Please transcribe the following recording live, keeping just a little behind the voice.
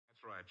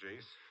right,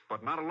 Jace,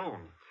 but not alone.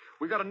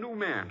 We got a new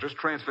man just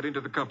transferred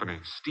into the company,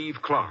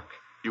 Steve Clark.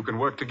 You can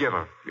work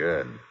together.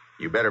 Good.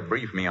 You better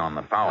brief me on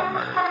the Powell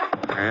murder.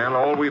 Well,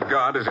 all we've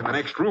got is in the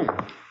next room.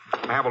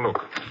 Have a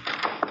look.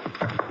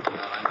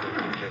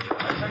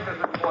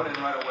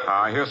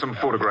 Here's some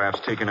photographs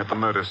taken at the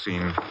murder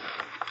scene.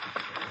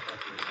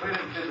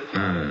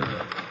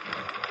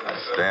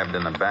 Stabbed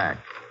in the back.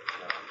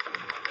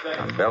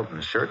 A belt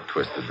and shirt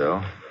twisted,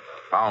 though.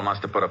 Powell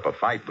must have put up a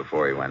fight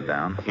before he went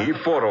down. He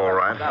fought all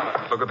right.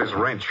 Look at this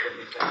wrench.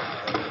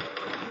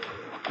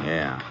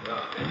 Yeah.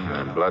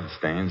 Blood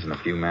stains and a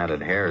few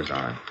matted hairs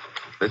on it.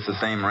 This the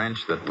same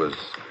wrench that was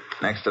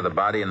next to the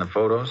body in the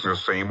photos? The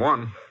same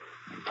one.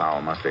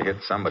 Powell must have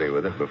hit somebody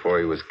with it before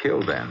he was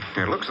killed then.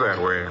 It looks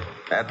that way.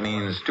 That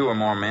means 2 or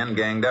more men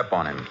ganged up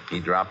on him. He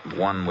dropped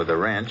one with a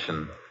wrench,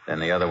 and then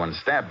the other one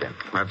stabbed him.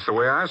 That's the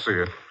way I see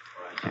it.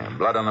 Yeah,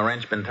 blood on the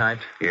wrench been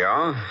typed?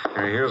 Yeah.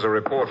 Here's a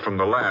report from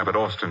the lab at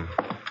Austin.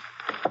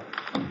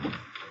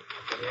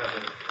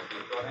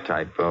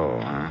 Type O,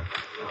 huh?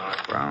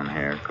 Brown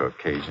hair,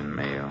 Caucasian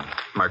male.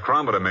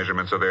 Micrometer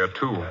measurements are there,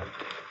 too.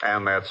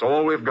 And that's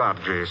all we've got,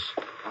 Jace.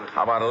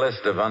 How about a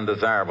list of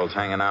undesirables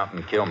hanging out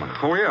in Kilman?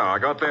 Oh, yeah, I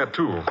got that,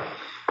 too.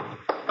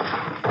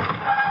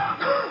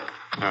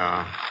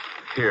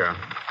 Here.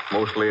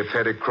 Mostly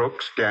athletic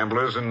crooks,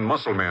 gamblers, and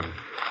muscle men.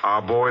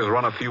 Our boys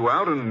run a few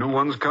out and new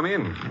ones come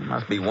in. There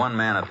must be one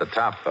man at the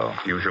top, though.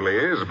 Usually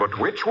is, but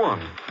which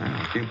one?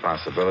 A few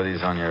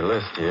possibilities on your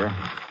list here.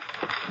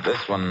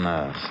 This one,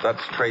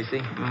 Stutz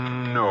Tracy?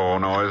 No,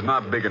 it's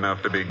not big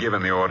enough to be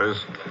given the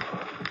orders.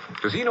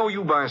 Does he know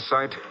you by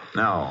sight?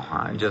 No,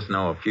 I just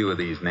know a few of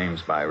these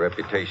names by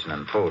reputation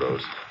and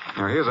photos.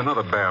 Now, here's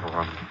another bad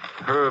one.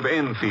 Herb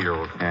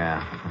Enfield.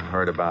 Yeah, I've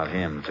heard about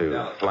him,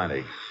 too.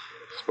 Plenty.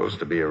 Supposed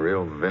to be a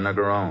real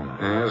vinegarone.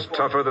 He's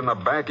tougher than the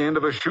back end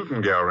of a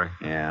shooting gallery.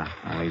 Yeah,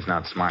 only he's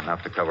not smart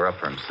enough to cover up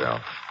for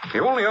himself. The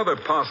only other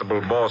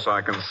possible boss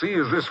I can see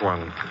is this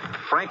one,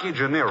 Frankie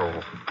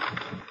Gennaro.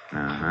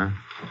 Uh-huh.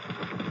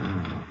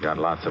 Got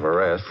lots of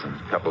arrests and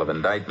a couple of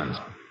indictments.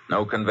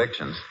 No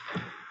convictions.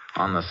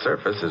 On the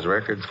surface, his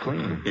record's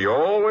clean. He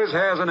always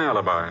has an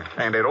alibi,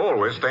 and it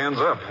always stands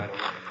up.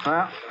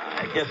 Well,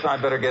 I guess I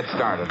better get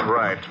started.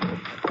 Right.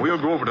 We'll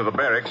go over to the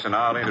barracks, and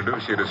I'll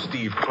introduce you to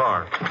Steve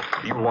Clark.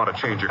 You'll want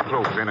to change your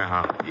clothes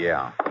anyhow.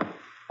 Yeah.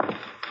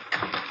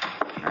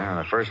 Well,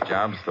 the first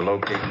job's to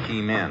locate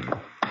key men.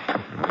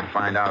 When we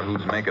find out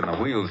who's making the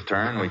wheels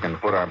turn, we can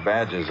put our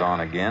badges on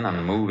again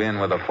and move in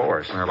with a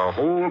force. Well, the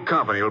whole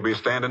company will be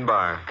standing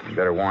by. You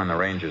better warn the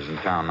rangers in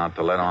town not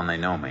to let on they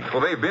know me.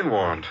 Well, they've been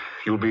warned.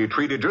 You'll be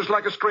treated just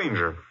like a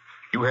stranger.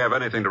 You have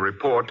anything to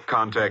report,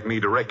 contact me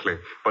directly.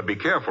 But be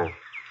careful.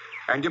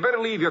 And you better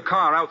leave your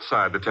car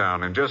outside the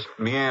town and just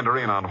meander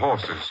in on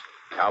horses.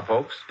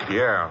 Cowpokes?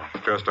 Yeah,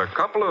 just a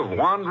couple of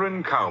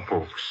wandering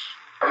cowpokes.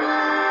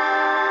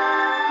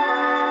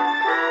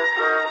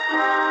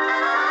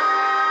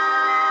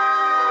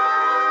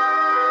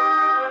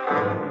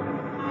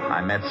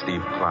 I met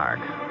Steve Clark.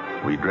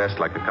 We dressed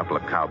like a couple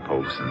of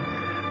cowpokes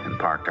and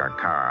parked our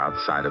car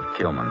outside of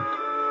Kilman.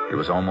 It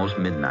was almost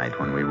midnight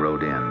when we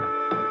rode in.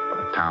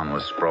 The town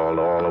was sprawled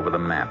all over the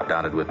map,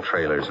 dotted with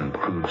trailers and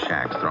crude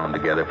shacks thrown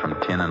together from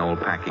tin and old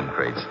packing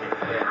crates.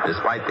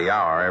 Despite the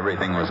hour,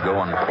 everything was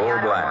going full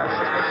blast.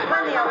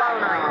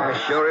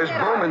 Sure is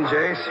booming,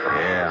 Jace.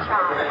 Yeah.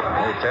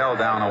 The hotel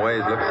down a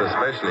ways looks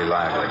especially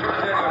lively.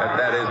 Bet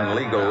that isn't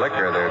legal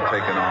liquor they're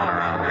taking on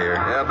around here.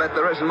 Yeah, I bet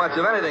there isn't much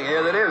of anything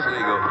here that is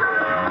legal.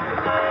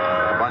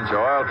 A bunch of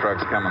oil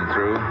trucks coming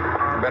through.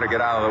 You better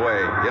get out of the way.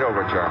 Get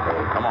over,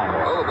 Charcoal. Come on,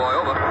 boy. Over, boy,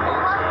 over.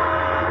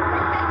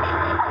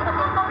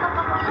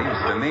 Seems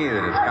to me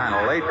that it's kind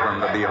of late for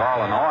them to be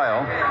hauling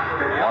oil.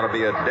 Ought to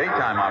be a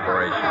daytime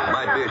operation.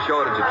 Might be a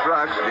shortage of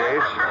trucks,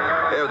 Jace.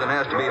 Everything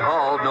has to be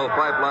hauled. No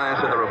pipelines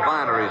to the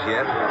refineries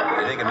yet.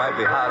 You think it might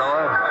be hot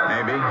oil?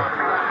 Maybe.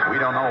 We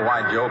don't know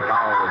why Joe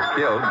Powell was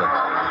killed, but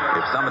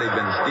if somebody'd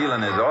been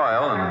stealing his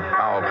oil and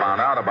Powell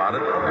found out about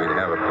it, we'd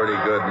have a pretty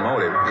good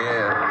motive.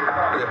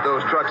 Yeah. But if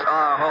those trucks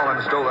are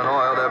hauling stolen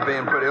oil, they're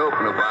being pretty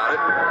open about it.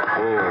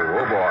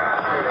 Oh, boy.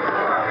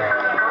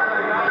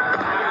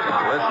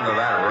 Listen to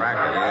that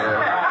racket. Yeah.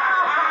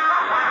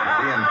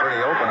 Being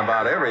pretty open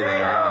about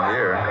everything around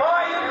here.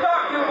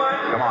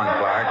 Come on,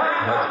 Clark.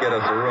 Let's get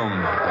us a room.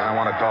 Then I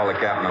want to call the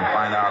captain and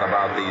find out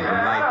about these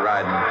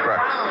night-riding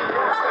trucks.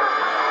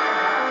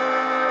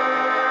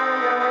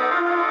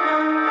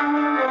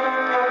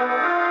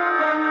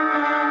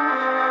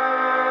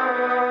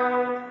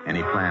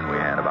 Any plan we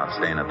had about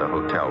staying at the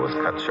hotel was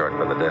cut short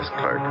by the desk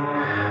clerk.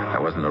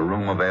 There wasn't a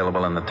room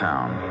available in the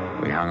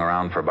town. We hung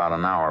around for about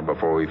an hour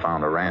before we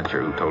found a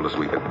rancher who told us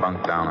we could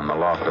bunk down in the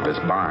loft of his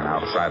barn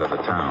outside of the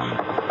town.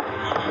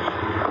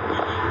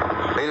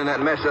 Cleaning that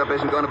mess up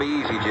isn't going to be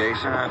easy,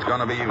 Jace. It's going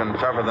to be even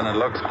tougher than it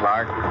looks,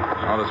 Clark.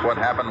 Notice what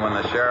happened when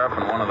the sheriff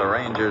and one of the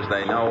rangers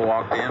they know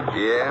walked in?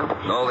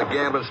 Yeah, and all the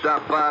gambling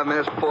stopped 5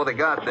 minutes before they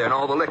got there, and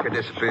all the liquor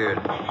disappeared.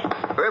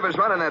 Whoever's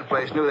running that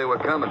place knew they were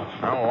coming.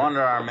 No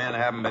wonder our men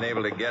haven't been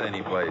able to get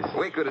any place.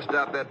 We could have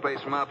stopped that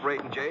place from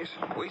operating, Jace.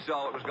 We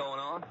saw what was going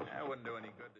on. That wouldn't do any good.